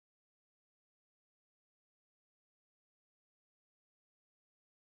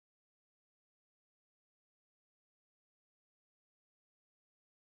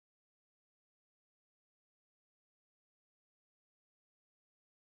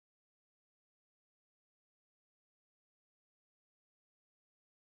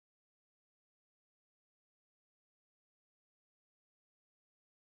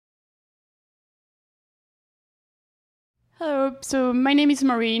Hello, so my name is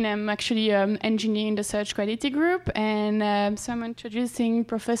Maureen. I'm actually engineer in the search quality group, and so I'm introducing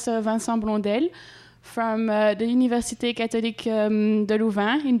Professor Vincent Blondel from the Université Catholique de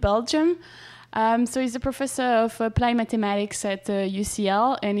Louvain in Belgium. So he's a professor of applied mathematics at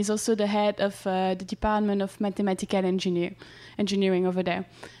UCL, and he's also the head of the Department of Mathematical Engineering over there.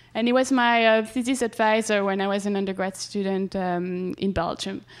 And he was my thesis advisor when I was an undergrad student in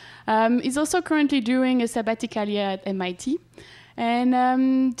Belgium. He's also currently doing a sabbatical year at MIT.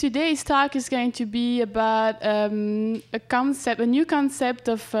 And today's talk is going to be about a new concept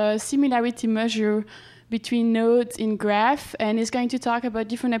of similarity measure between nodes in graph, and is going to talk about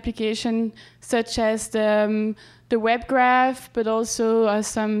different applications such as the web graph, but also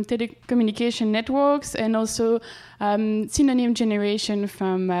some telecommunication networks, and also synonym generation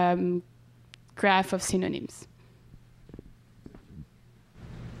from graph of synonyms.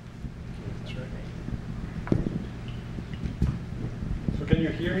 That's right. So can you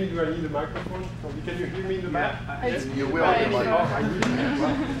hear me? Do I need a microphone? Can you hear me in the back? Yes, you will.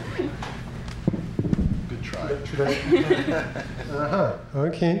 Good try.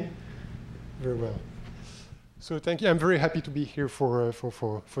 Okay. Very well. So thank you. I'm very happy to be here for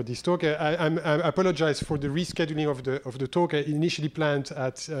this talk. I apologize for the rescheduling of the talk. I initially planned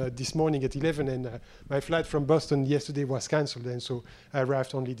at this morning at 11, and my flight from Boston yesterday was cancelled, and so I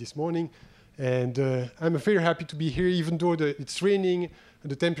arrived only this morning. And I'm very happy to be here, even though it's raining.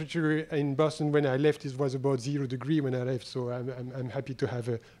 The temperature in Boston when I left was about 0 degrees when I left, so I'm happy to have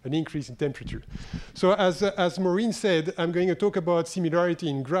an increase in temperature. So as Maureen said, I'm going to talk about similarity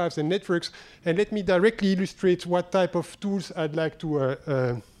in graphs and networks, and let me directly illustrate what type of tools I'd like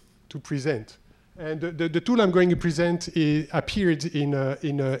to present. And the tool I'm going to present appeared in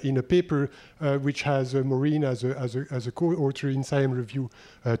a paper which has Maureen as a co-author in Science Review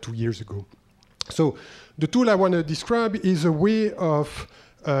 2 years ago. So the tool I want to describe is a way of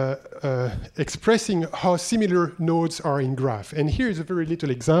expressing how similar nodes are in graph. And here is a very little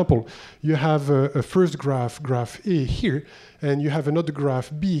example. You have a first graph, graph A here, and you have another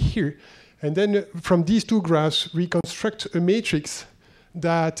graph B here. And then from these two graphs, we construct a matrix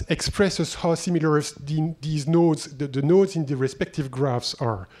that expresses how similar these nodes, the nodes in the respective graphs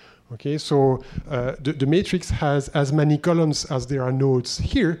are. Okay, so the matrix has as many columns as there are nodes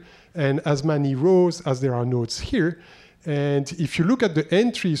here, and as many rows as there are nodes here. And if you look at the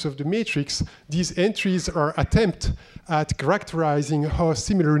entries of the matrix, these entries are attempt at characterizing how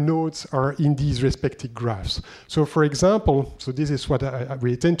similar nodes are in these respective graphs. So for example, so this is what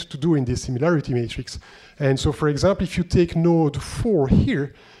we intend to do in this similarity matrix. And so for example, if you take node 4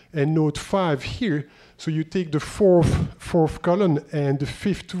 here and node 5 here, so you take the fourth column and the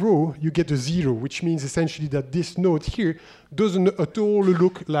fifth row, you get a 0, which means essentially that this node here doesn't at all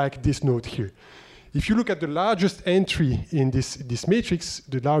look like this node here. If you look at the largest entry in this matrix,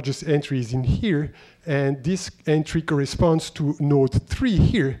 the largest entry is in here, and this entry corresponds to node 3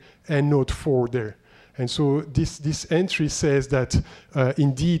 here and node 4 there. And so this entry says that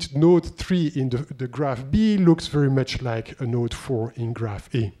indeed node 3 in the graph B looks very much like a node 4 in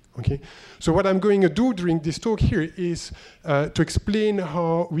graph A. Okay, so what I'm going to do during this talk here is to explain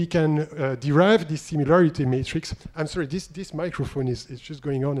how we can derive this similarity matrix. I'm sorry, this microphone is just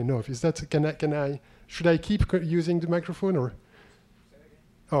going on and off. Is that should I keep using the microphone or?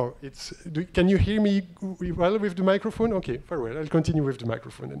 Oh, can you hear me well with the microphone? Okay, very well. I'll continue with the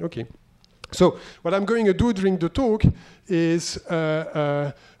microphone then. Okay. So what I'm going to do during the talk is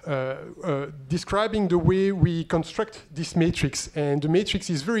describing the way we construct this matrix. And the matrix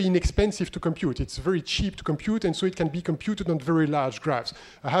is very inexpensive to compute. It's very cheap to compute, and so it can be computed on very large graphs.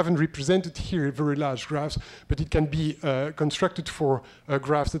 I haven't represented here very large graphs, but it can be constructed for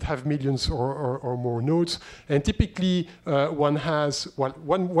graphs that have millions or more nodes. And typically, one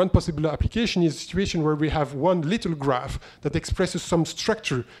possible application is a situation where we have one little graph that expresses some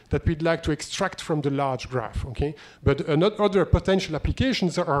structure that we'd like to extract from the large graph. Okay, but other potential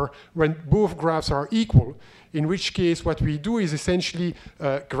applications are when both graphs are equal, in which case what we do is essentially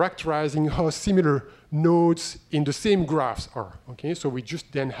characterizing how similar nodes in the same graphs are. Okay, so we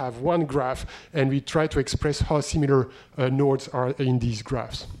just then have one graph and we try to express how similar nodes are in these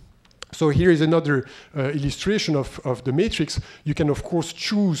graphs. So here is another illustration of the matrix. You can, of course,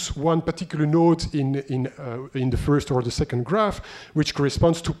 choose one particular node in the first or the second graph, which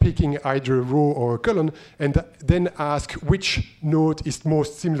corresponds to picking either a row or a column, and then ask which node is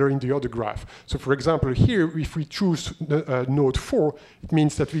most similar in the other graph. So for example, here, if we choose node 4, it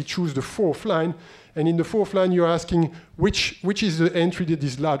means that we choose the 4th line. And in the 4th line, you're asking which is the entry that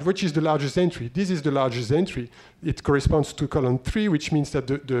is large, which is the largest entry. This is the largest entry. It corresponds to column 3, which means that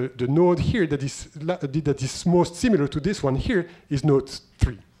the node node here that is most similar to this one here is node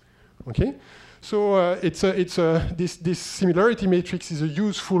 3. Okay, so this similarity matrix is a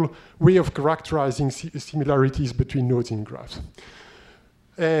useful way of characterizing similarities between nodes in graphs.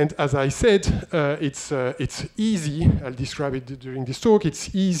 And as I said, it's easy. I'll describe it during this talk.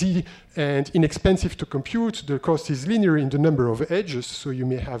 It's easy and inexpensive to compute. The cost is linear in the number of edges, so you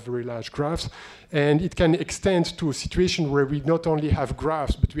may have very large graphs. And it can extend to a situation where we not only have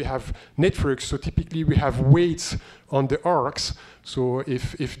graphs, but we have networks. So typically we have weights on the arcs. So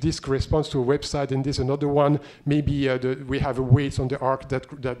if this corresponds to a website and this another one, maybe we have a weight on the arc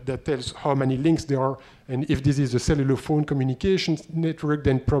that tells how many links there are. And if this is a cellular phone communications network,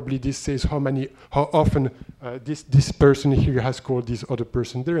 then probably this says how often this person here has called this other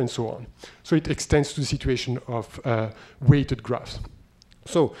person there, and so on. So it extends to the situation of weighted graphs.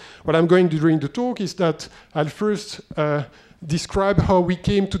 So what I'm going to do during the talk is that I'll first describe how we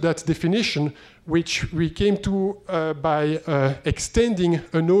came to that definition, which we came to by extending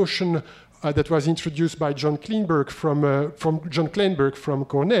a notion that was introduced by John Kleinberg from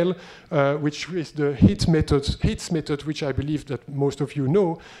Cornell, which is the HITS method, which I believe that most of you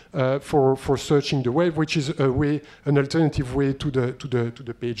know, for searching the web, which is an alternative way to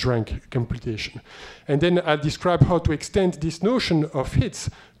the PageRank computation. And then I'll describe how to extend this notion of HITS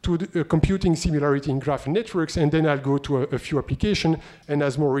to the, computing similarity in graph networks, and then I'll go to a few applications. And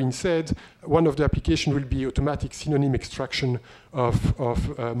as Maureen said, one of the applications will be automatic synonym extraction of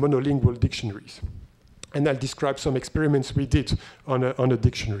monolingual dictionaries. And I'll describe some experiments we did on a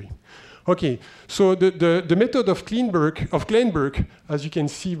dictionary. Okay, so the method of Kleinberg, as you can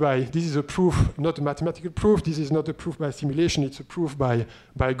see this is a proof, not a mathematical proof, this is not a proof by simulation, it's a proof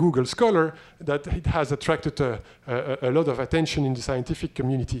by Google Scholar, that it has attracted a lot of attention in the scientific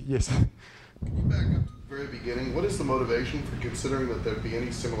community. Yes? Can you back up to the very beginning? What is the motivation for considering that there'd be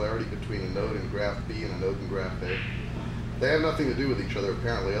any similarity between a node in graph B and a node in graph A? They have nothing to do with each other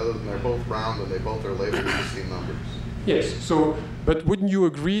apparently, other than they're both round and they both are labeled with the same numbers. Yes, so, but wouldn't you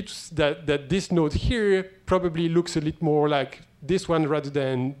agree that this node here probably looks a little more like this one rather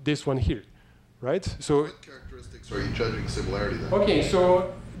than this one here, right? So, what characteristics are you judging similarity then? Okay,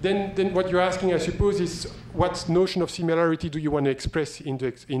 so then what you're asking, I suppose, is what notion of similarity do you want to express in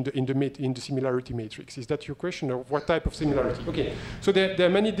the similarity matrix? Is that your question, or what type of similarity? Okay, so there are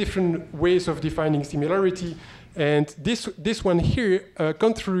many different ways of defining similarity. And this one here,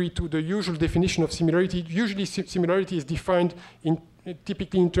 contrary to the usual definition of similarity, usually similarity is defined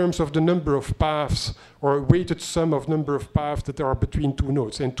typically in terms of the number of paths, or a weighted sum of number of paths that are between two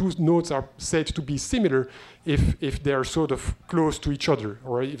nodes. And two nodes are said to be similar if they are sort of close to each other,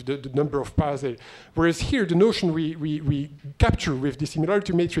 or if the number of paths are. Whereas here, the notion we capture with the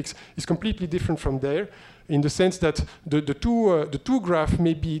similarity matrix is completely different from there, in the sense that the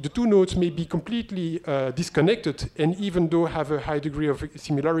two nodes may be completely disconnected, and even though have a high degree of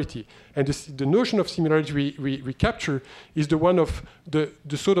similarity. And the notion of similarity we capture is the one of the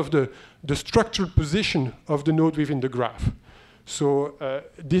structural position of the node within the graph. So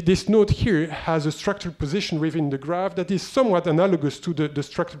this node here has a structural position within the graph that is somewhat analogous to the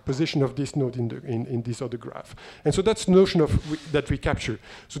structural position of this node in this other graph. And so that's the notion that we capture.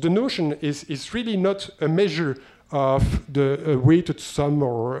 So the notion is really not a measure of the weighted sum,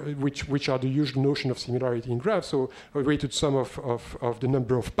 or which are the usual notion of similarity in graphs, so a weighted sum of the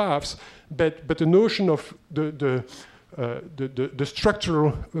number of paths, but the notion of the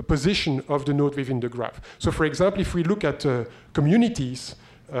structural position of the node within the graph. So for example, if we look at communities,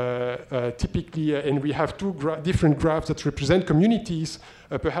 typically, and we have two different graphs that represent communities,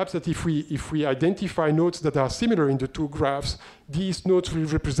 perhaps that if we identify nodes that are similar in the two graphs, these nodes will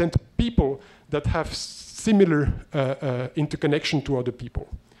represent people that have similar interconnection to other people.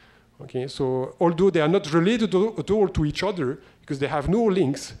 Okay, so although they are not related at all to each other, because they have no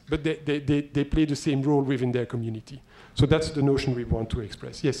links, but they play the same role within their community. So that's the notion we want to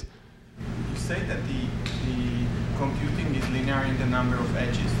express. Yes? You say that the computing is linear in the number of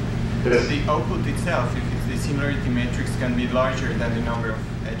edges. Yes. The output itself, if it's the similarity matrix, can be larger than the number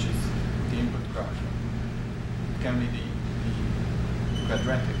of edges of the input graph. It can be the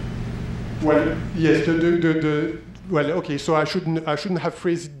quadratic. Well, yes, well, okay, so I shouldn't have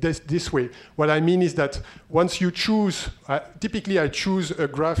phrased it this way. What I mean is that once you choose, typically I choose a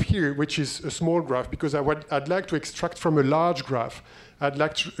graph here, which is a small graph, because I'd like to extract from a large graph. I'd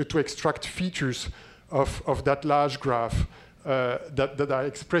like to extract features of that large graph that are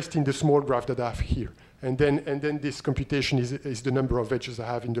expressed in the small graph that I have here. And then this computation is the number of edges I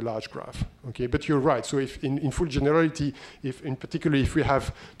have in the large graph. Okay, but you're right. So if in full generality, if in particular if we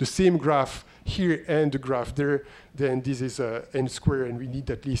have the same graph here and the graph there, then this is n square, and we need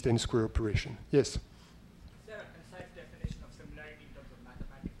at least n square operation. Yes. Is there a concise definition of similarity in terms of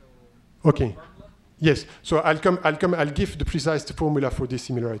mathematical Okay. formula? Yes. So I'll give the precise formula for this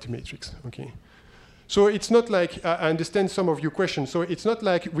similarity matrix. Okay. So it's not like, I understand some of your questions, so it's not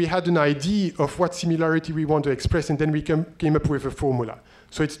like we had an idea of what similarity we want to express and then we came up with a formula.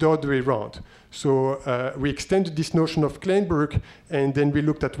 So it's the other way around. So we extended this notion of Kleinberg and then we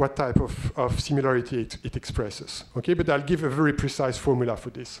looked at what type of similarity it expresses. Okay, but I'll give a very precise formula for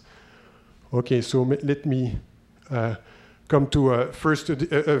this. Okay, so let me come to first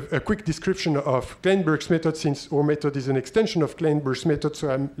a quick description of Kleinberg's method, since our method is an extension of Kleinberg's method.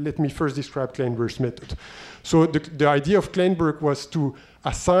 So let me first describe Kleinberg's method. So the idea of Kleinberg was to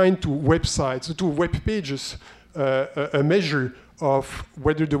assign to websites, to web pages, a measure of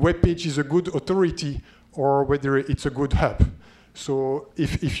whether the web page is a good authority or whether it's a good hub. So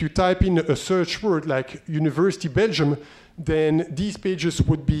if you type in a search word like University Belgium, then these pages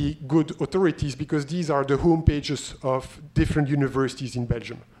would be good authorities because these are the home pages of different universities in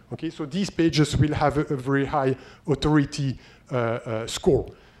Belgium. Okay, so these pages will have a very high authority score.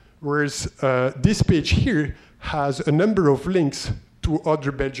 Whereas this page here has a number of links to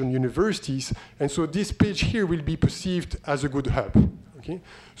other Belgian universities, and so this page here will be perceived as a good hub. Okay?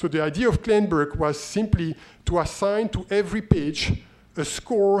 So the idea of Kleinberg was simply to assign to every page a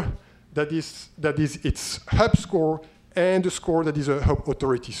score that is its hub score and a score that is a hub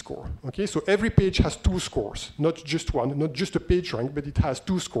authority score. Okay, so every page has two scores, not just one, not just a page rank, but it has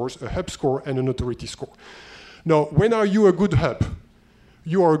two scores, a hub score and an authority score. Now, when are you a good hub?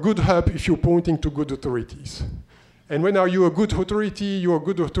 You are a good hub if you're pointing to good authorities. And when are you a good authority? You are a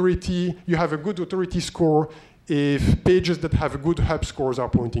good authority, you have a good authority score if pages that have a good hub scores are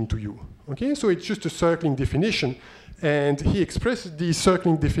pointing to you. Okay, so it's just a circling definition. And he expresses the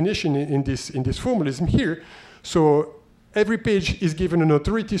circling definition in this formalism here. So every page is given an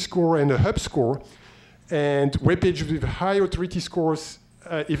authority score and a hub score, and web pages with high authority scores,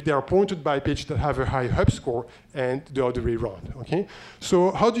 if they are pointed by pages that have a high hub score, and the other way around. Okay,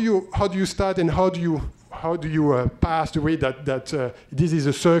 so how do you start and how do you pass the way that this is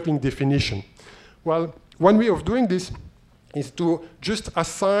a circling definition? Well, one way of doing this is to just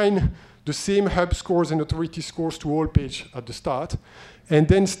assign the same hub scores and authority scores to all pages at the start, and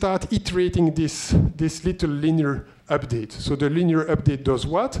then start iterating this little linear update. So the linear update does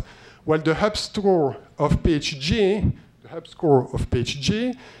what? Well, the hub score of page J,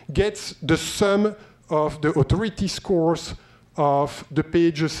 gets the sum of the authority scores of the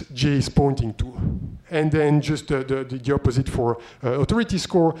pages J is pointing to. And then just the opposite for authority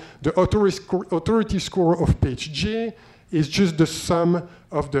score. The authority score of page J is just the sum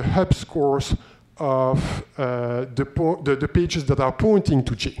of the hub scores of the pages that are pointing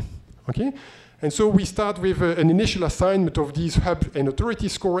to J. Okay? And so we start with an initial assignment of these hub and authority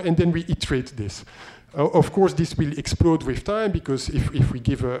score, and then we iterate this. Of course, this will explode with time, because if we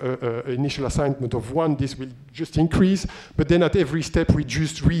give an initial assignment of 1, this will just increase. But then at every step, we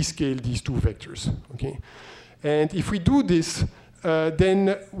just rescale these two vectors. Okay? And if we do this,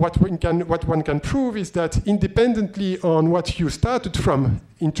 then what one can prove is that independently on what you started from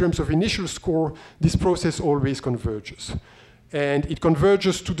in terms of initial score, this process always converges. And it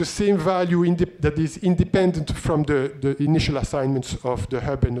converges to the same value that is independent from the initial assignments of the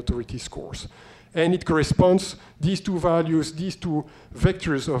hub and authority scores. And it corresponds, these two values, these two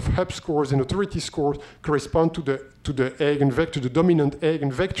vectors of hub scores and authority scores correspond to the eigenvector, the dominant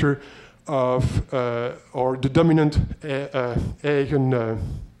eigenvector of, or the dominant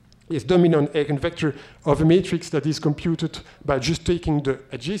dominant eigenvector of a matrix that is computed by just taking the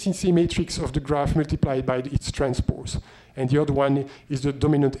adjacency matrix of the graph multiplied by its transpose. And the other one is the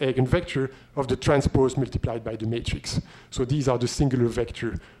dominant eigenvector of the transpose multiplied by the matrix. So these are the singular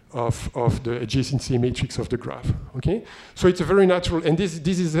vector of the adjacency matrix of the graph. Okay? So it's a very natural, and this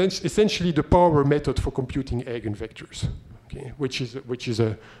is essentially the power method for computing eigenvectors. Okay? Which is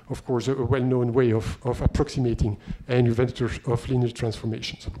of course, a well-known way of approximating eigenvectors of linear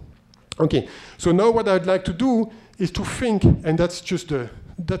transformations. Okay, so now what I'd like to do is to think, and that's just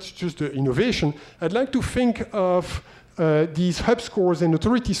the innovation. I'd like to think of these hub scores and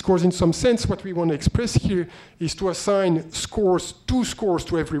authority scores. In some sense, what we want to express here is to assign two scores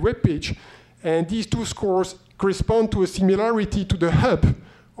to every web page, and these two scores correspond to a similarity to the hub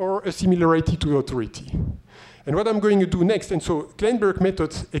or a similarity to authority. And what I'm going to do next, and so Kleinberg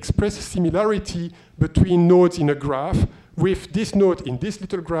methods express similarity between nodes in a graph with this node in this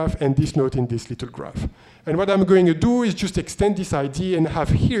little graph and this node in this little graph. And what I'm going to do is just extend this idea and have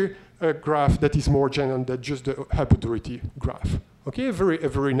here a graph that is more general than just the hyperduality graph. Okay, a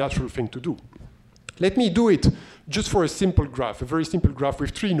very natural thing to do. Let me do it just for a simple graph, a very simple graph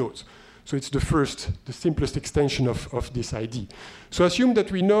with 3 nodes. So it's the simplest extension of this idea. So assume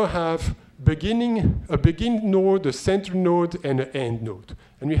that we now have a begin node, a center node, and an end node.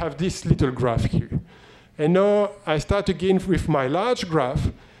 And we have this little graph here. And now I start again with my large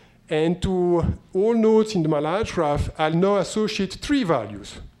graph. And to all nodes in my large graph, I'll now associate 3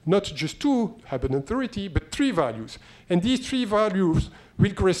 values. Not just 2, hyperduality, but 3 values. And these 3 values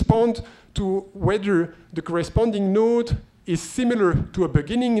will correspond to whether the corresponding node is similar to a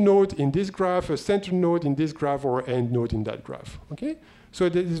beginning node in this graph, a center node in this graph, or an end node in that graph. Okay? So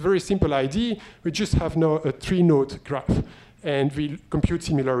this is a very simple idea. We just have now a 3-node graph. And we compute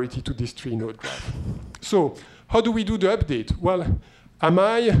similarity to this 3-node graph. So how do we do the update? Well,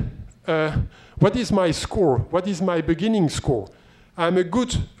 what is my score? What is my beginning score? I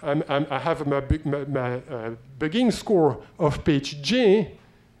have my beginning score of page J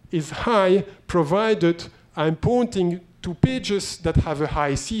is high, provided I'm pointing to pages that have a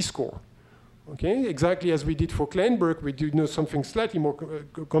high C score. Okay, exactly as we did for Kleinberg, we do something slightly more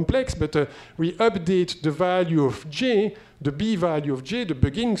complex, but we update the value of J, the B value of J, the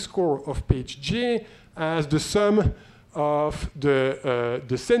beginning score of page J, as the sum of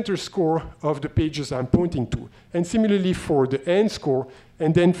the center score of the pages I'm pointing to. And similarly for the end score.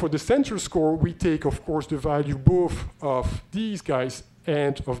 And then for the center score, we take, of course, the value both of these guys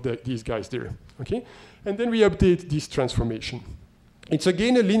and of these guys there. Okay? And then we update this transformation. It's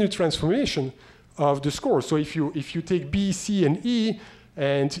again a linear transformation of the score. So if you take B, C, and E,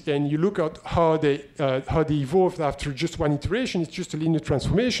 and you look at how they evolved after just one iteration, it's just a linear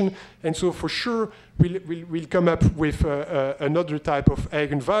transformation. And so for sure, we'll come up with another type of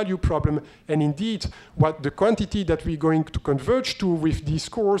eigenvalue problem. And indeed, what the quantity that we're going to converge to with these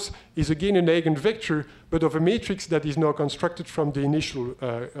scores is again an eigenvector, but of a matrix that is now constructed from the initial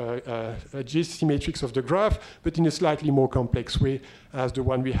GCC matrix of the graph, but in a slightly more complex way as the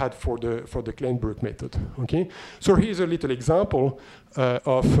one we had for the Kleinberg method. Okay, so here's a little example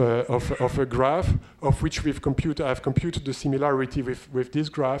of a graph of which I've computed the similarity with this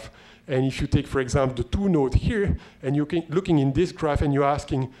graph. And if you take, for example, the 2 node here, and you're looking in this graph and you're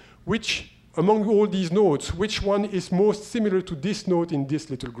asking which among all these nodes, which one is most similar to this node in this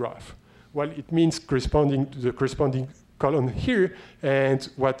little graph? Well, it means corresponding to the corresponding column here. And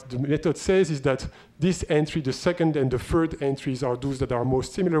what the method says is that this entry, the second and the third entries are those that are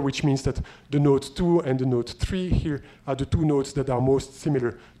most similar, which means that the node 2 and the node 3 here are the 2 nodes that are most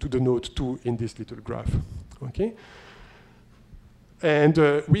similar to the node 2 in this little graph. Okay? And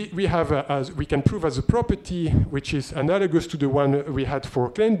we can prove as a property, which is analogous to the one we had for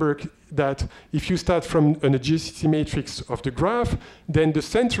Kleinberg, that if you start from an adjacency matrix of the graph, then the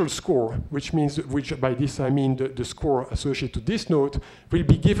central score, which by this I mean the score associated to this node, will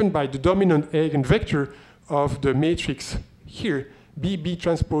be given by the dominant eigenvector of the matrix here, B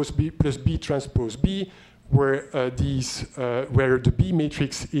transpose B plus B transpose B, where the B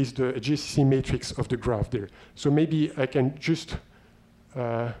matrix is the adjacency matrix of the graph there. So maybe I can just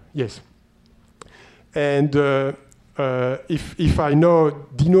yes. And if I now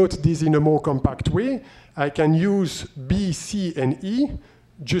denote this in a more compact way, I can use B, C, and E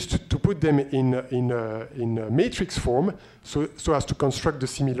just to put them in a matrix form, so as to construct the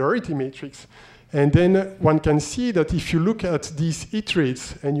similarity matrix. And then one can see that if you look at these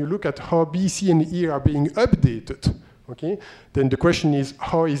iterates and you look at how B, C, and E are being updated, okay, then the question is,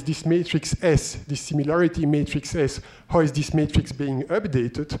 how is this matrix S, this similarity matrix S, how is this matrix being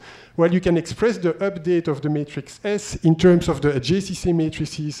updated? Well, you can express the update of the matrix S in terms of the adjacency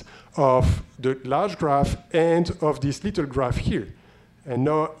matrices of the large graph and of this little graph here. And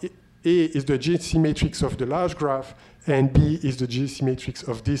now A is the adjacency matrix of the large graph, and B is the adjacency matrix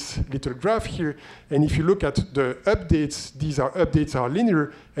of this little graph here. And if you look at the updates, updates are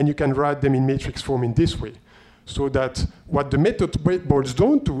linear, and you can write them in matrix form in this way. So that what the method boils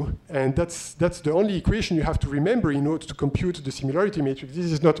down to, and that's the only equation you have to remember in order to compute the similarity matrix.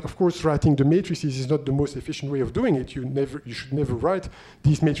 This is not, of course, writing the matrices is not the most efficient way of doing it. You should never write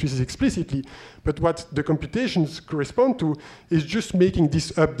these matrices explicitly. But what the computations correspond to is just making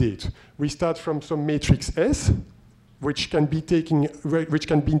this update. We start from some matrix S, which can be taken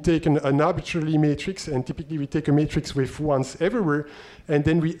an arbitrary matrix, and typically we take a matrix with ones everywhere, and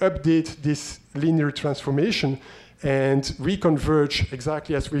then we update this linear transformation and reconverge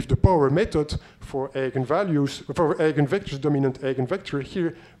exactly as with the power method for eigenvalues, for eigenvectors, dominant eigenvector.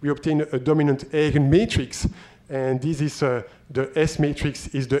 Here we obtain a dominant eigenmatrix, And this is the S matrix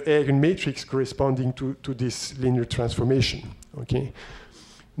is the eigenmatrix corresponding to this linear transformation. Okay.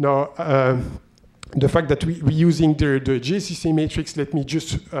 Now, the fact that we're using the JCC matrix, let me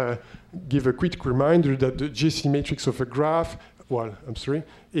just give a quick reminder that the JCC matrix of a graph,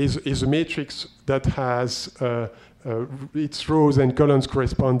 is a matrix that has its rows and columns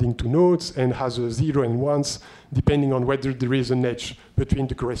corresponding to nodes and has a 0 and 1s depending on whether there is an edge between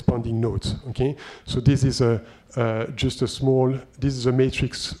the corresponding nodes. Okay, so this is just a small. This is a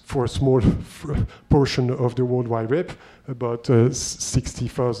matrix for a small portion of the World Wide Web, about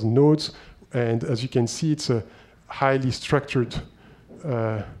 60,000 nodes, and as you can see, it's a highly structured.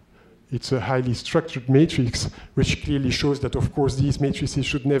 It's a highly structured matrix, which clearly shows that, of course, these matrices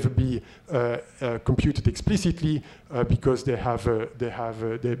should never be computed explicitly because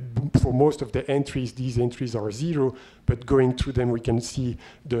for most of the entries, these entries are 0. But going through them, we can see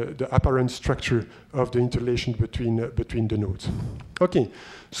the apparent structure of the interrelation between the nodes. Okay,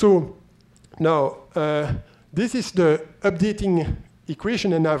 so now this is the updating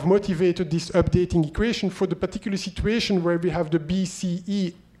equation, and I've motivated this updating equation for the particular situation where we have the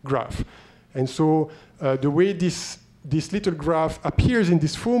BCE graph. And so the way this little graph appears in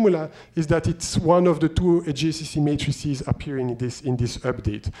this formula is that it's one of the two JCC matrices appearing in this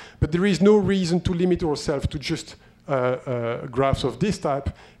update. But there is no reason to limit ourselves to just graphs of this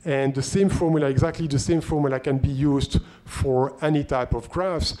type, and the same formula, exactly the same formula, can be used for any type of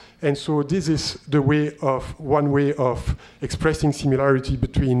graphs. And so this is one way of expressing similarity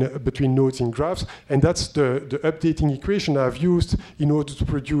between nodes in graphs, and that's the updating equation I've used in order to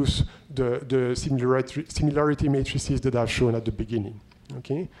produce the similarity matrices that I've shown at the beginning.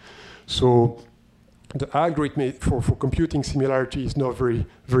 Okay, so the algorithm for computing similarity is now very,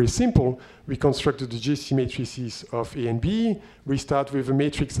 very simple. We constructed the JCC matrices of A and B. We start with a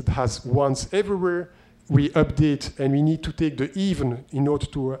matrix that has ones everywhere. We update, and we need to take the even in order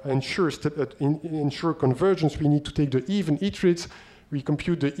to ensure convergence. We need to take the even iterates. We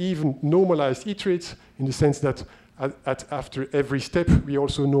compute the even normalized iterates in the sense that after every step, we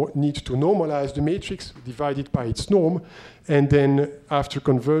also need to normalize the matrix, divide it by its norm, and then after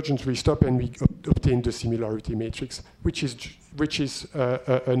convergence, we stop and we obtain the similarity matrix, which is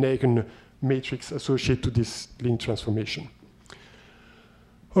an eigen matrix associated to this linear transformation.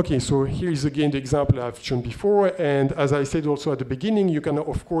 Okay, so here is again the example I've shown before, and as I said also at the beginning, you can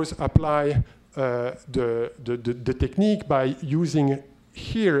of course apply the technique by using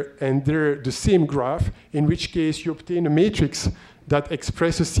here and there the same graph, in which case you obtain a matrix that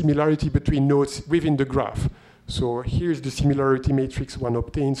expresses similarity between nodes within the graph. So here's the similarity matrix one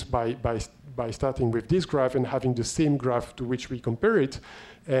obtains by starting with this graph and having the same graph to which we compare it.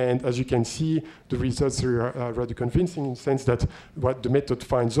 And as you can see, the results are rather convincing in the sense that what the method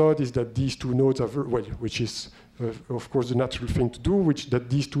finds out is that these two nodes are which is of course the natural thing to do, that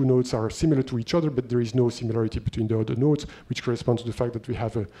these two nodes are similar to each other, but there is no similarity between the other nodes, which corresponds to the fact that we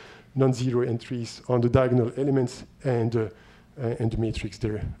have non-zero entries on the diagonal elements and the matrix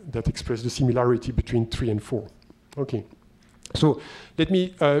there that express the similarity between 3 and 4. Okay. So let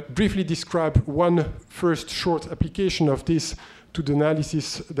me briefly describe one first short application of this to the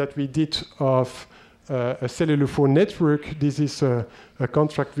analysis that we did of a cellular phone network. This is a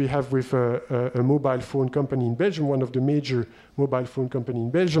contract we have with a mobile phone company in Belgium, one of the major mobile phone company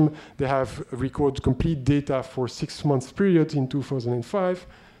in Belgium. They have recorded complete data for 6 months period in 2005.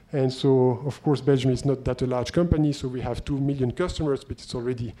 And so, of course, Belgium is not that a large company, so we have 2 million customers, but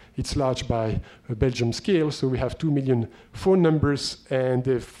it's large by a Belgium scale. So we have 2 million phone numbers, and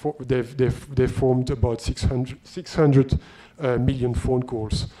they've formed about 600 million phone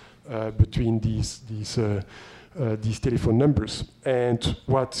calls between these telephone numbers. And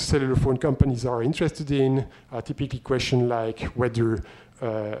what cellular phone companies are interested in are typically questions like whether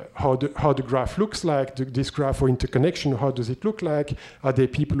how the graph looks like, this graph or interconnection, how does it look like? Are there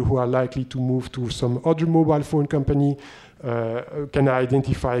people who are likely to move to some other mobile phone company? Can I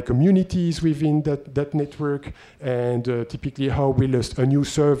identify communities within that network? And typically, how will a new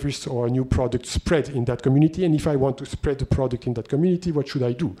service or a new product spread in that community? And if I want to spread the product in that community, what should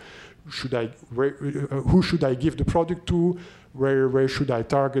I do? Who should I give the product to? Where should I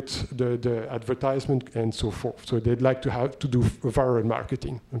target the advertisement and so forth? So they'd like to do viral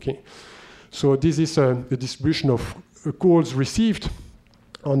marketing. Okay, so this is the distribution of calls received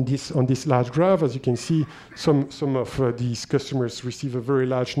on this large graph. As you can see, some of these customers receive a very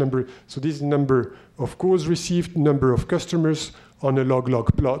large number. So this is the number of calls received, number of customers on a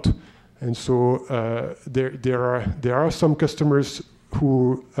log-log plot. And so there are some customers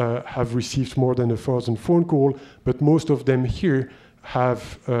who have received more than 1,000 phone calls, but most of them here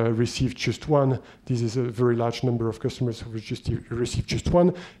have received just one. This is a very large number of customers who just received just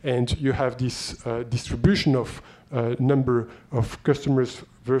one. And you have this distribution of number of customers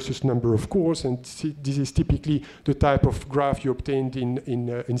versus number of cores. And this is typically the type of graph you obtained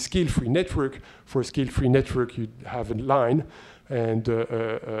in scale-free network. For a scale-free network, you have a line and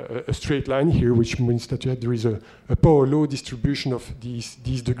a straight line here, which means that there is a power law distribution of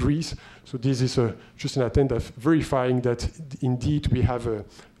these degrees. So this is just an attempt of verifying that indeed we have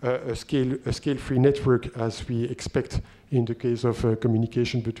a scale-free network as we expect in the case of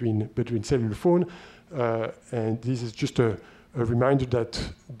communication between cellular phone. And this is just a reminder that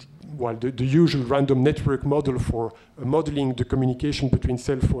while the usual random network model for modeling the communication between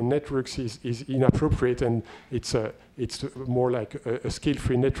cell phone networks is inappropriate, and it's more like a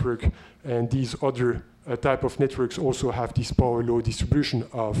scale-free network, and these other type of networks also have this power law distribution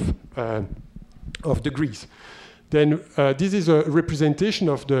of degrees. Then this is a representation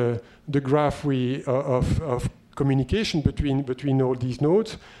of the graph of communication between all these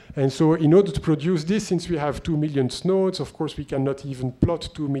nodes. And so in order to produce this, since we have 2 million nodes, of course we cannot even plot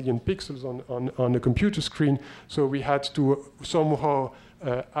 2 million pixels on a computer screen. So we had to somehow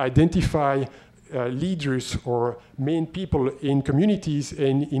identify leaders or main people in communities.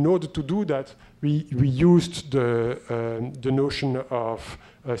 And in order to do that, we used the notion of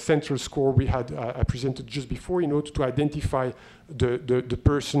central score I presented just before in order to identify the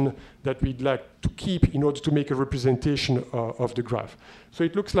person that we'd like to keep in order to make a representation of the graph. So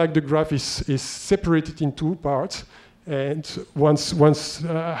it looks like the graph is separated in two parts. And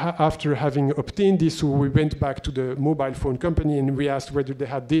after having obtained this, so we went back to the mobile phone company and we asked whether they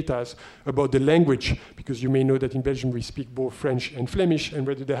had data about the language, because you may know that in Belgium we speak both French and Flemish, and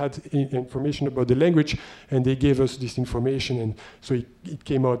whether they had information about the language, and they gave us this information. And so it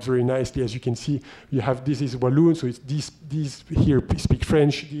came out very nicely. As you can see, this is Walloon, so it's these here speak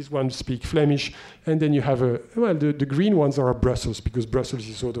French, these ones speak Flemish, and then you have the green ones are Brussels, because Brussels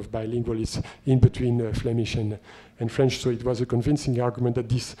is sort of bilingual, it's in between Flemish and French, so it was a convincing argument that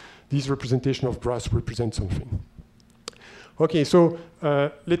this representation of graphs represents something. Okay, so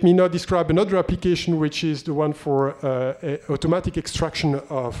let me now describe another application, which is the one for automatic extraction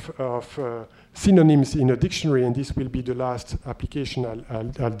of synonyms in a dictionary, and this will be the last application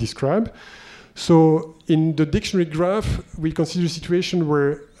I'll describe. So in the dictionary graph, we consider a situation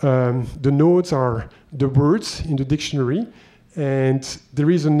where the nodes are the words in the dictionary, and there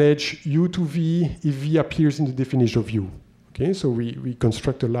is an edge U to V if V appears in the definition of U. Okay, so we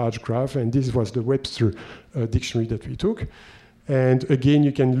construct a large graph, and this was the Webster dictionary that we took. And again,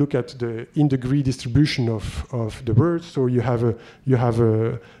 you can look at the in-degree distribution of the words. So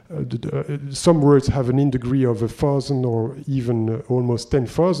some words have an in-degree of 1,000 or even almost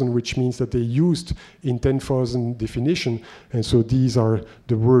 10,000, which means that they're used in 10,000 definition. And so these are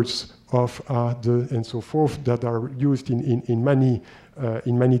the words of, the, and so forth that are used in many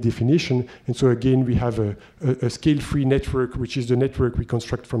definition. And so again, we have a scale-free network, which is the network we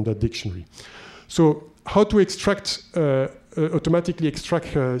construct from that dictionary. So how to extract, automatically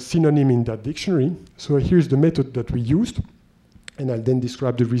extract a synonym in that dictionary? So here's the method that we used, and I'll then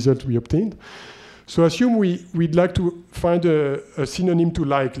describe the result we obtained. So assume we'd like to find a synonym to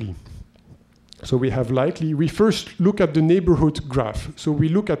likely. So we have likely. We first look at the neighborhood graph. So we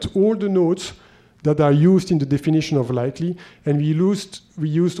look at all the nodes that are used in the definition of likely, and we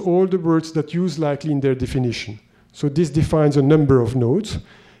used all the words that use likely in their definition. So this defines a number of nodes,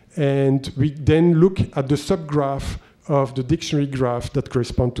 and we then look at the subgraph of the dictionary graph that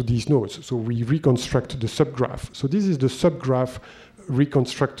correspond to these nodes. So we reconstruct the subgraph. So this is the subgraph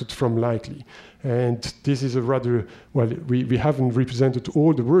reconstructed from likely. And this is a rather, well, we haven't represented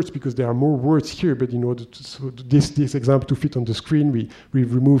all the words because there are more words here, but in order to, this example to fit on the screen, we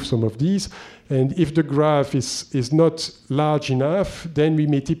remove some of these. And if the graph is not large enough, then we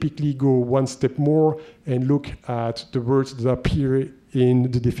may typically go one step more and look at the words that appear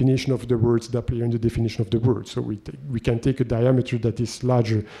in the definition of the words that appear in the definition of the word. So we can take a diameter that is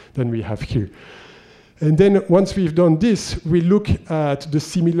larger than we have here. And then once we've done this, we look at the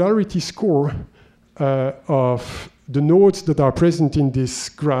similarity score of the nodes that are present in this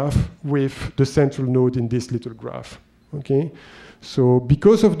graph with the central node in this little graph. Okay? So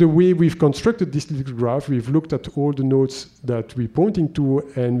because of the way we've constructed this little graph, we've looked at all the nodes that we're pointing to,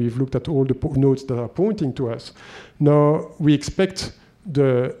 and we've looked at all the nodes that are pointing to us. Now, we expect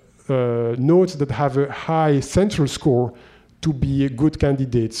the nodes that have a high central score to be good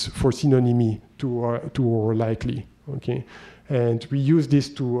candidates for synonymy to our likely, okay? And we use this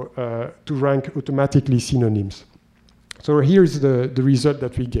to rank automatically synonyms. So here's the result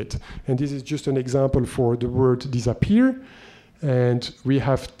that we get. And this is just an example for the word disappear. And we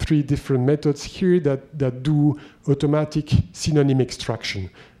have 3 different methods here that do automatic synonym extraction.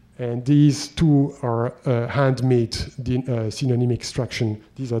 And these 2 are handmade synonym extraction.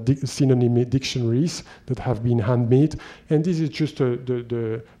 These are synonym dictionaries that have been handmade. And this is just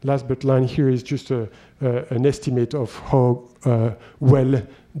the last but line here is just an estimate of how well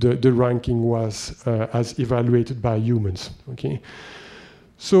the ranking was as evaluated by humans. Okay.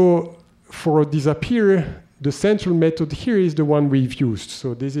 So for disappear, the central method here is the one we've used.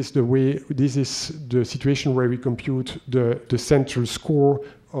 So this is the situation where we compute the central score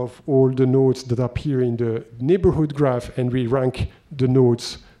of all the nodes that appear in the neighborhood graph, and we rank the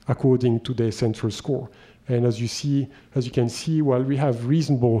nodes according to their central score. And as you can see, while we have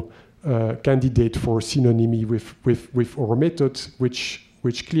reasonable candidate for synonymy with our method, which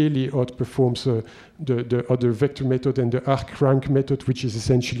clearly outperforms the other vector method and the arc rank method, which is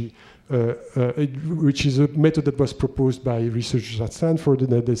essentially which is a method that was proposed by researchers at Stanford, and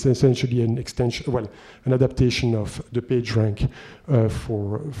that is essentially an extension, well, an adaptation of the PageRank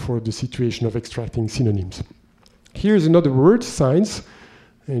for the situation of extracting synonyms. Here's another word, science.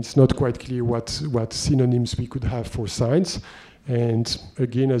 And it's not quite clear what synonyms we could have for science. And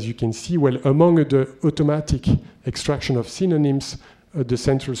again, as you can see, well, among the automatic extraction of synonyms, the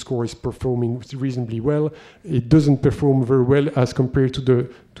central score is performing reasonably well. It doesn't perform very well as compared to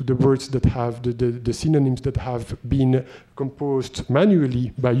the words that have the synonyms that have been composed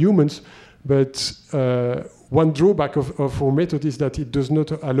manually by humans. But one drawback of our method is that it does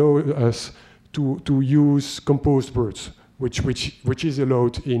not allow us to use composed words, which is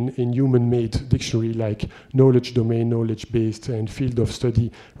allowed in human-made dictionary like knowledge domain, knowledge based, and field of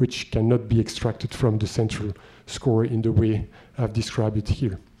study, which cannot be extracted from the central score in the way I've described it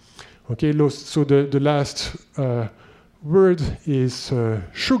here. Okay, so the last word is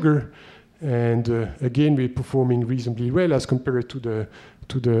sugar, and again we're performing reasonably well as compared to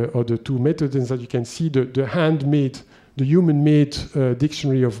the other 2 methods. And as you can see, the handmade, the human-made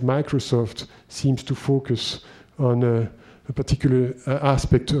dictionary of Microsoft seems to focus on a particular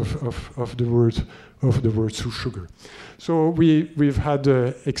aspect of the word sugar. So we've had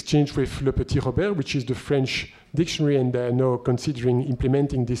exchange with Le Petit Robert, which is the French dictionary, and they're now considering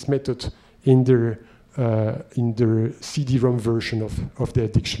implementing this method in their CD-ROM version of their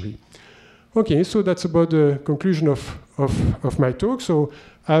dictionary. Okay, so that's about the conclusion of my talk. So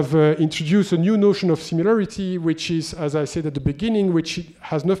I've introduced a new notion of similarity, which is, as I said at the beginning, which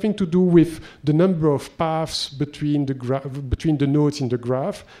has nothing to do with the number of paths between the nodes in the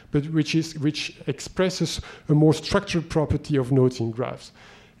graph, but which expresses a more structured property of nodes in graphs.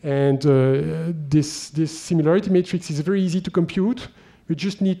 And this similarity matrix is very easy to compute. We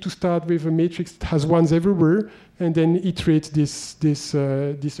just need to start with a matrix that has ones everywhere, and then iterate this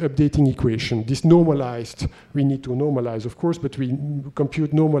updating equation, this normalized. We need to normalize, of course, but we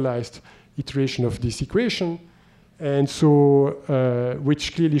compute normalized iteration of this equation. And so,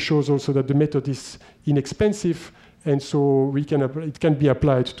 which clearly shows also that the method is inexpensive, and so it can be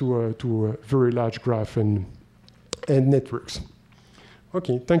applied to a very large graph and networks.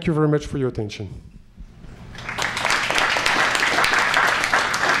 Okay, thank you very much for your attention.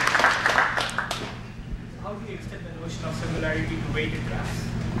 Similarity to weighted graphs?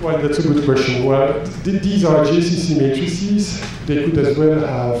 Well, that's a good question. Well, these are JCC matrices. They could as well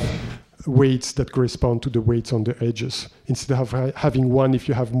have weights that correspond to the weights on the edges. Instead of having one, if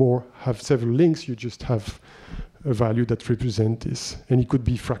you have several links, you just have a value that represents this. And it could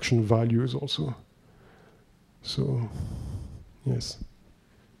be fractional values also. So, yes.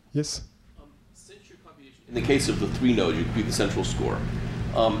 Yes? Since your computation, in the case of the 3 nodes, you compute the central score.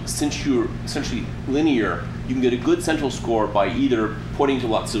 Since you're essentially linear, you can get a good central score by either pointing to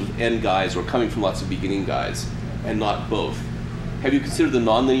lots of end guys or coming from lots of beginning guys, and not both. Have you considered the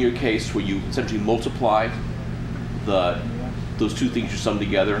nonlinear case where you essentially multiply those 2 things you sum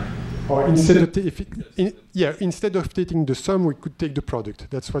together? Or instead of taking the sum, we could take the product.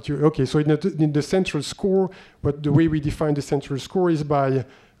 That's what you. Okay, so in the central score, but the way we define the central score is by.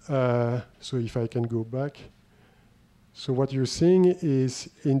 So if I can go back. So what you're saying is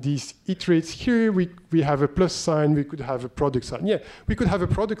in these iterates here, we have a plus sign, we could have a product sign. Yeah, we could have a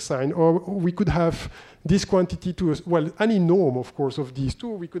product sign, or we could have this quantity to, well, any norm, of course, of these 2.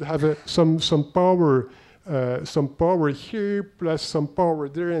 We could have some power here plus some power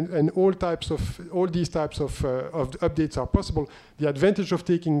there, and all these types of updates are possible. The advantage of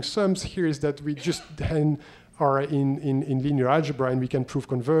taking sums here is that we just then are in linear algebra, and we can prove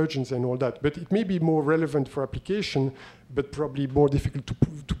convergence and all that. But it may be more relevant for application, but probably more difficult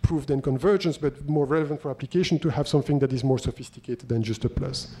to prove than convergence, but more relevant for application to have something that is more sophisticated than just a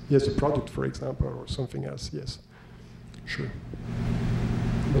plus. Yes, a product, for example, or something else, yes. Sure.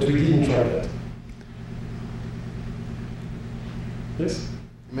 But we didn't try that. Yes?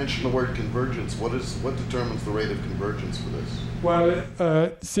 You mentioned the word convergence. What determines the rate of convergence for this? Well,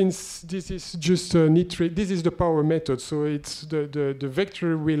 since this is just an iterate, this is the power method, so it's the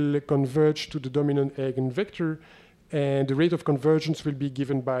vector will converge to the dominant eigenvector, and the rate of convergence will be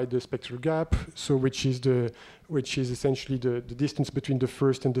given by the spectral gap, so which is essentially the distance between the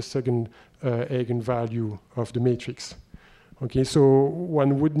first and the second eigenvalue of the matrix. Okay, so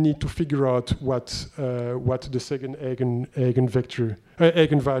one would need to figure out what the second eigenvalue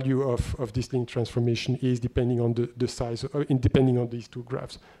of this linear transformation is, depending on the size, depending on these two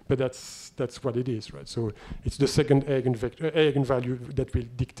graphs. But that's what it is, right? So it's the second eigenvalue that will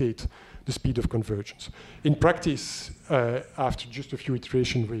dictate the speed of convergence. In practice, after just a few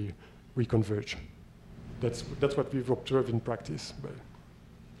iterations, we converge. That's what we've observed in practice. But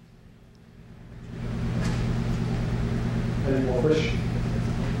any more questions?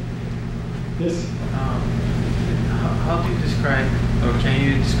 Yes? How do you describe, or can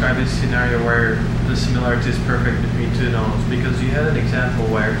you describe a scenario where the similarity is perfect between two nodes? Because you had an example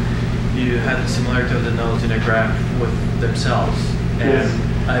where you had the similarity of the nodes in a graph with themselves, and yes.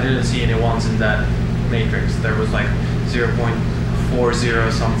 I didn't see any ones in that matrix. There was like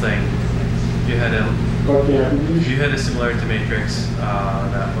 0.40 something. You had a similarity matrix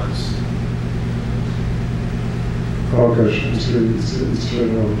that was. Oh gosh, it's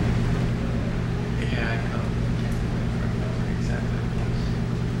really wrong. Yeah, I can't remember exactly.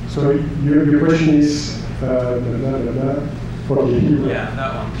 So your question is, okay, here. Yeah,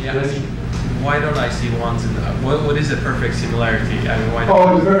 that one. Yeah, yes. I mean, why don't I see ones in that? What is a perfect similarity? I mean, why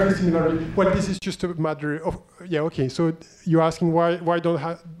don't the perfect similarity. Well, this is just a matter of, yeah, okay. So you're asking why do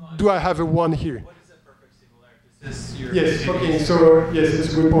I have a one here? What is a perfect similarity? Is this your yes, okay, so yes,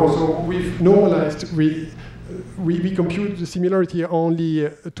 that's a good point. So we've normalized, we compute the similarity only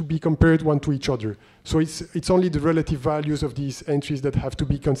to be compared one to each other. So it's only the relative values of these entries that have to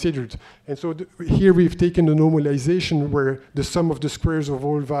be considered. And so here we've taken a normalization where the sum of the squares of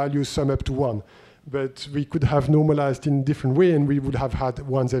all values sum up to 1. But we could have normalized in a different way, and we would have had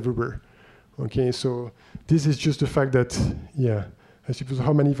ones everywhere. Okay, so this is just the fact that, yeah, I suppose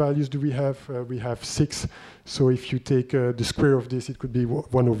how many values do we have? We have 6. So if you take the square of this, it could be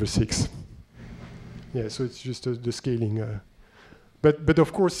 1/6. Yeah, so it's just the scaling. But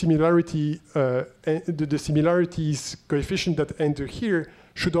of course, similarity, the similarities coefficient that enter here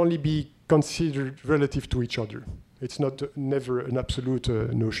should only be considered relative to each other. It's not never an absolute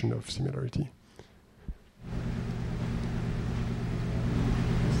notion of similarity.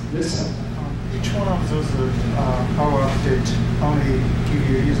 Yes? Each one of those power update only give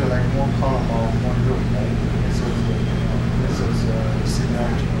you either like one column or one row, right? This is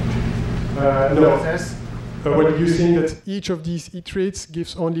similarity. No. What you're saying that each of these iterates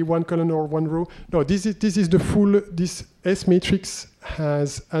gives only one column or one row? No, this is the full. This S matrix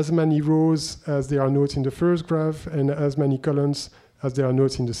has as many rows as there are nodes in the first graph, and as many columns as there are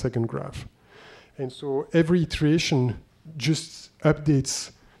nodes in the second graph. And so every iteration just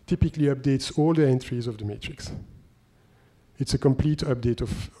typically updates all the entries of the matrix. It's a complete update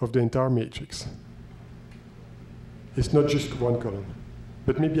of the entire matrix. It's not just one column.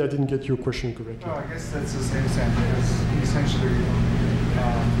 But maybe I didn't get your question correctly. No, I guess that's the same thing, because essentially...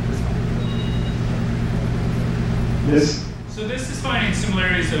 yes? So this is finding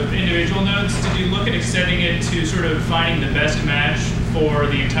similarities of individual nodes. Did you look at extending it to sort of finding the best match for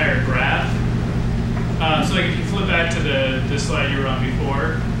the entire graph? So like if you flip back to the slide you were on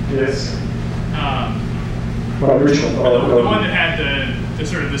before. Yes. Which one? The one that had the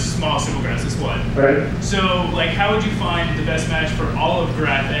sort of the small simple graphs, this one. Right. So, like, how would you find the best match for all of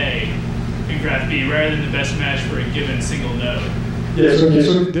graph A and graph B, rather than the best match for a given single node? Yes. Okay.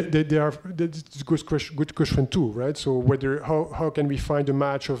 So that's a good question too, right? So how can we find a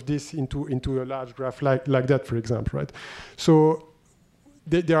match of this into a large graph like that, for example, right? So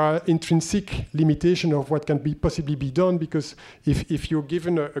there are intrinsic limitations of what can possibly be done, because if you're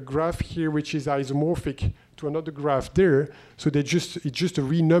given a graph here which is isomorphic to another graph there, so it's just a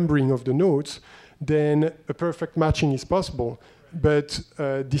renumbering of the nodes, then a perfect matching is possible. But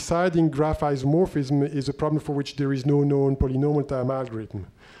deciding graph isomorphism is a problem for which there is no known polynomial time algorithm.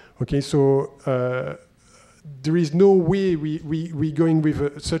 Okay, so there is no way we going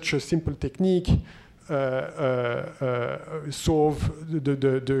with such a simple technique solve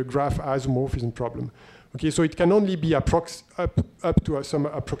the graph isomorphism problem. Okay, so it can only be up to some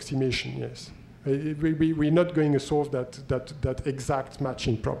approximation. Yes, we're not going to solve that exact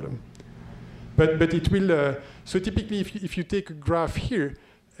matching problem. But it will. So typically, if you take a graph here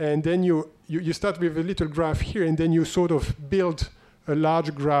and then you start with a little graph here, and then you sort of build a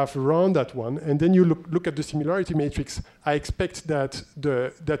large graph around that one, and then you look at the similarity matrix. I expect that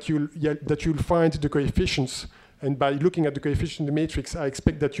you'll find the coefficients, and by looking at the coefficient in the matrix, I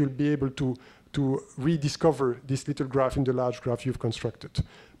expect that you'll be able to rediscover this little graph in the large graph you've constructed,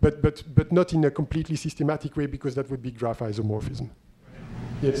 but not in a completely systematic way, because that would be graph isomorphism.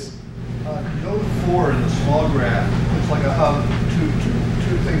 Yes. Node 4 in the small graph looks like a hub,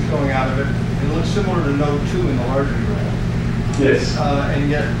 two things going out of it. It looks similar to node 2 in the larger graph. Yes. And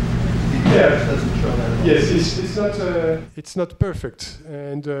yet, the index doesn't show that at all. Yes, it's not perfect.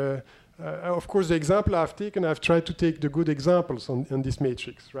 And of course, the example I've taken, I've tried to take the good examples on this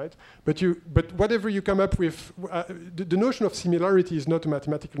matrix, right? But whatever you come up with, the notion of similarity is not a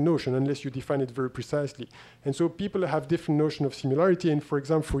mathematical notion unless you define it very precisely. And so people have different notion of similarity. And for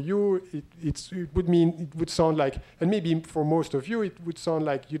example, for you, it would sound like, and maybe for most of you, it would sound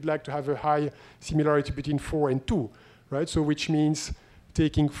like you'd like to have a high similarity between 4 and 2. Right? So which means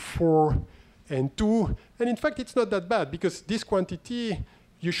taking 4 and 2. And in fact, it's not that bad, because this quantity,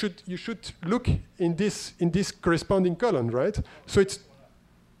 you should look in this corresponding column, right? So it's,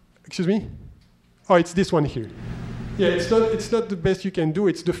 excuse me? Oh, it's this one here. Yeah, it's not the best you can do.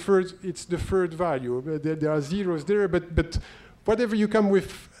 It's the third value. There are zeros there, but whatever you come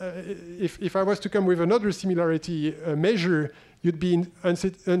with, if I was to come with another similarity measure, you'd be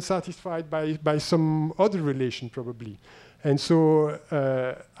unsatisfied by some other relation, probably. And so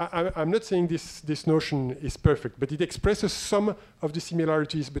I'm not saying this notion is perfect, but it expresses some of the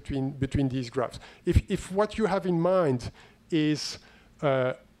similarities between these graphs. If what you have in mind is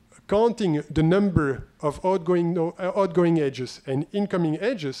counting the number of outgoing edges and incoming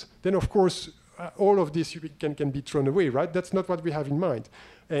edges, then of course all of this can be thrown away, right? That's not what we have in mind.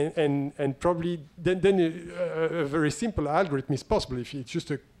 And probably then a very simple algorithm is possible if it's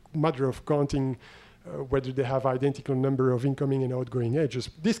just a matter of counting whether they have identical number of incoming and outgoing edges.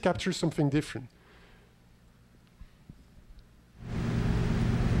 This captures something different.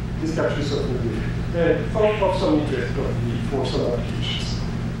 This captures something different. And of some interest probably for some applications.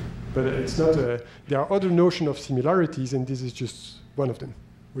 But it's not there are other notions of similarities, and this is just one of them,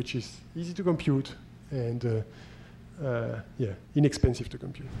 which is easy to compute and inexpensive to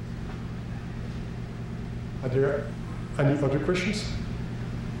compute. Are there any other questions?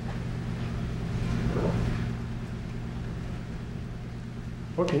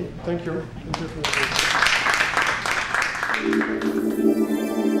 Okay, thank you. Thank you for